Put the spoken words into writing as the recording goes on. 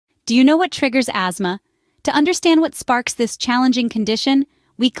Do you know what triggers asthma? To understand what sparks this challenging condition,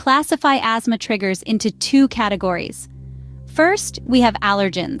 we classify asthma triggers into two categories. First, we have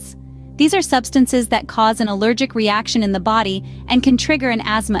allergens. These are substances that cause an allergic reaction in the body and can trigger an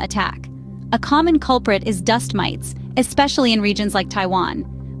asthma attack. A common culprit is dust mites, especially in regions like Taiwan.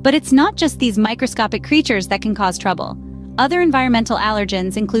 But it's not just these microscopic creatures that can cause trouble. Other environmental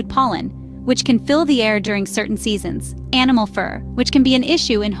allergens include pollen, which can fill the air during certain seasons, animal fur, which can be an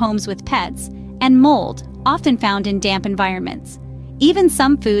issue in homes with pets, and mold, often found in damp environments. Even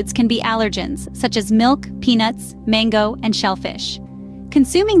some foods can be allergens, such as milk, peanuts, mango, and shellfish.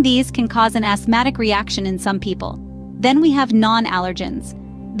 Consuming these can cause an asthmatic reaction in some people. Then we have non-allergens.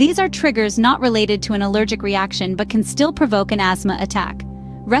 These are triggers not related to an allergic reaction but can still provoke an asthma attack.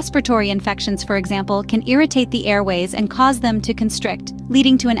 Respiratory infections, for example, can irritate the airways and cause them to constrict,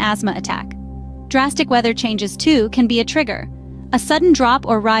 leading to an asthma attack. Drastic weather changes, too, can be a trigger. A sudden drop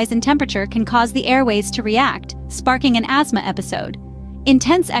or rise in temperature can cause the airways to react, sparking an asthma episode.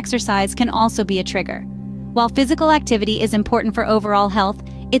 Intense exercise can also be a trigger. While physical activity is important for overall health,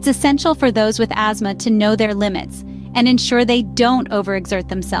 it's essential for those with asthma to know their limits and ensure they don't overexert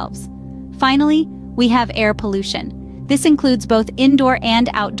themselves. Finally, we have air pollution. This includes both indoor and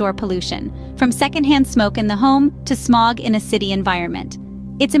outdoor pollution, from secondhand smoke in the home to smog in a city environment.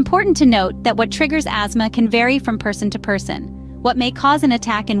 It's important to note that what triggers asthma can vary from person to person. What may cause an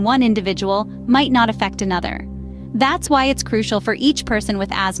attack in one individual might not affect another. That's why it's crucial for each person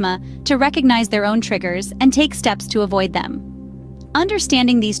with asthma to recognize their own triggers and take steps to avoid them.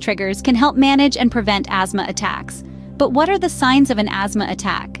 Understanding these triggers can help manage and prevent asthma attacks. But what are the signs of an asthma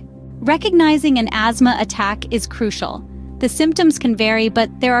attack? Recognizing an asthma attack is crucial. The symptoms can vary,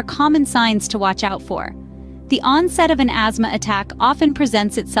 but there are common signs to watch out for. The onset of an asthma attack often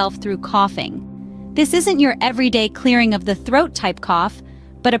presents itself through coughing. This isn't your everyday clearing of the throat type cough,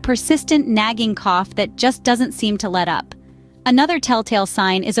 but a persistent nagging cough that just doesn't seem to let up. Another telltale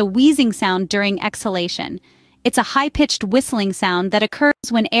sign is a wheezing sound during exhalation. It's a high-pitched whistling sound that occurs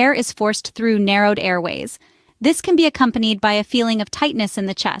when air is forced through narrowed airways. This can be accompanied by a feeling of tightness in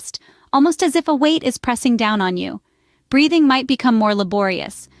the chest, almost as if a weight is pressing down on you. Breathing might become more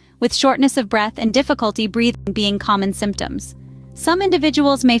laborious, with shortness of breath and difficulty breathing being common symptoms. Some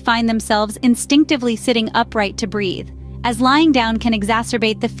individuals may find themselves instinctively sitting upright to breathe, as lying down can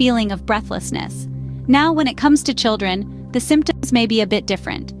exacerbate the feeling of breathlessness. Now, when it comes to children, the symptoms may be a bit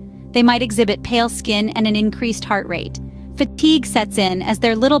different. They might exhibit pale skin and an increased heart rate. Fatigue sets in as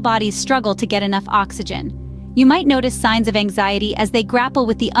their little bodies struggle to get enough oxygen. You might notice signs of anxiety as they grapple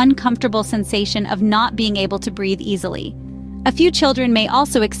with the uncomfortable sensation of not being able to breathe easily. A few children may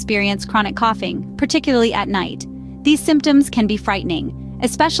also experience chronic coughing, particularly at night. These symptoms can be frightening,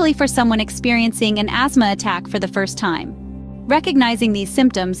 especially for someone experiencing an asthma attack for the first time. Recognizing these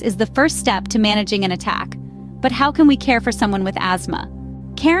symptoms is the first step to managing an attack. But how can we care for someone with asthma?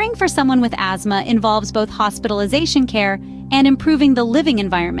 Caring for someone with asthma involves both hospitalization care and improving the living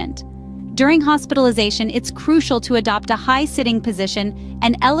environment. During hospitalization, it's crucial to adopt a high sitting position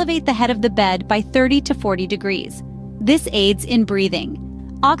and elevate the head of the bed by 30 to 40 degrees. This aids in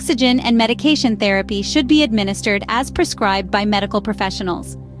breathing. Oxygen and medication therapy should be administered as prescribed by medical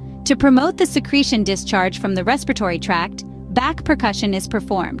professionals. To promote the secretion discharge from the respiratory tract, back percussion is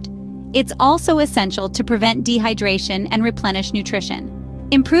performed. It's also essential to prevent dehydration and replenish nutrition.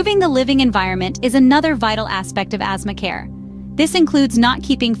 Improving the living environment is another vital aspect of asthma care. This includes not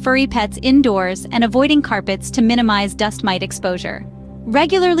keeping furry pets indoors and avoiding carpets to minimize dust mite exposure.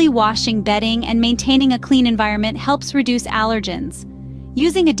 Regularly washing bedding and maintaining a clean environment helps reduce allergens.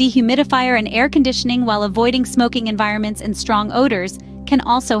 Using a dehumidifier and air conditioning while avoiding smoking environments and strong odors can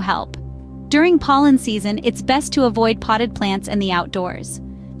also help. During pollen season, it's best to avoid potted plants and the outdoors.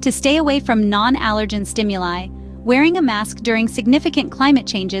 To stay away from non-allergen stimuli, wearing a mask during significant climate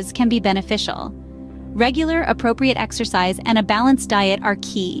changes can be beneficial. Regular, appropriate exercise and a balanced diet are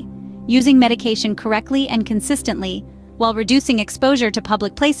key. Using medication correctly and consistently, while reducing exposure to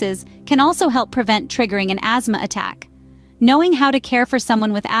public places, can also help prevent triggering an asthma attack. Knowing how to care for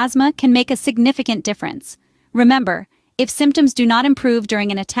someone with asthma can make a significant difference. Remember, if symptoms do not improve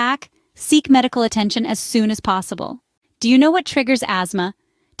during an attack, seek medical attention as soon as possible. Do you know what triggers asthma?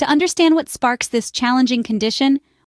 To understand what sparks this challenging condition,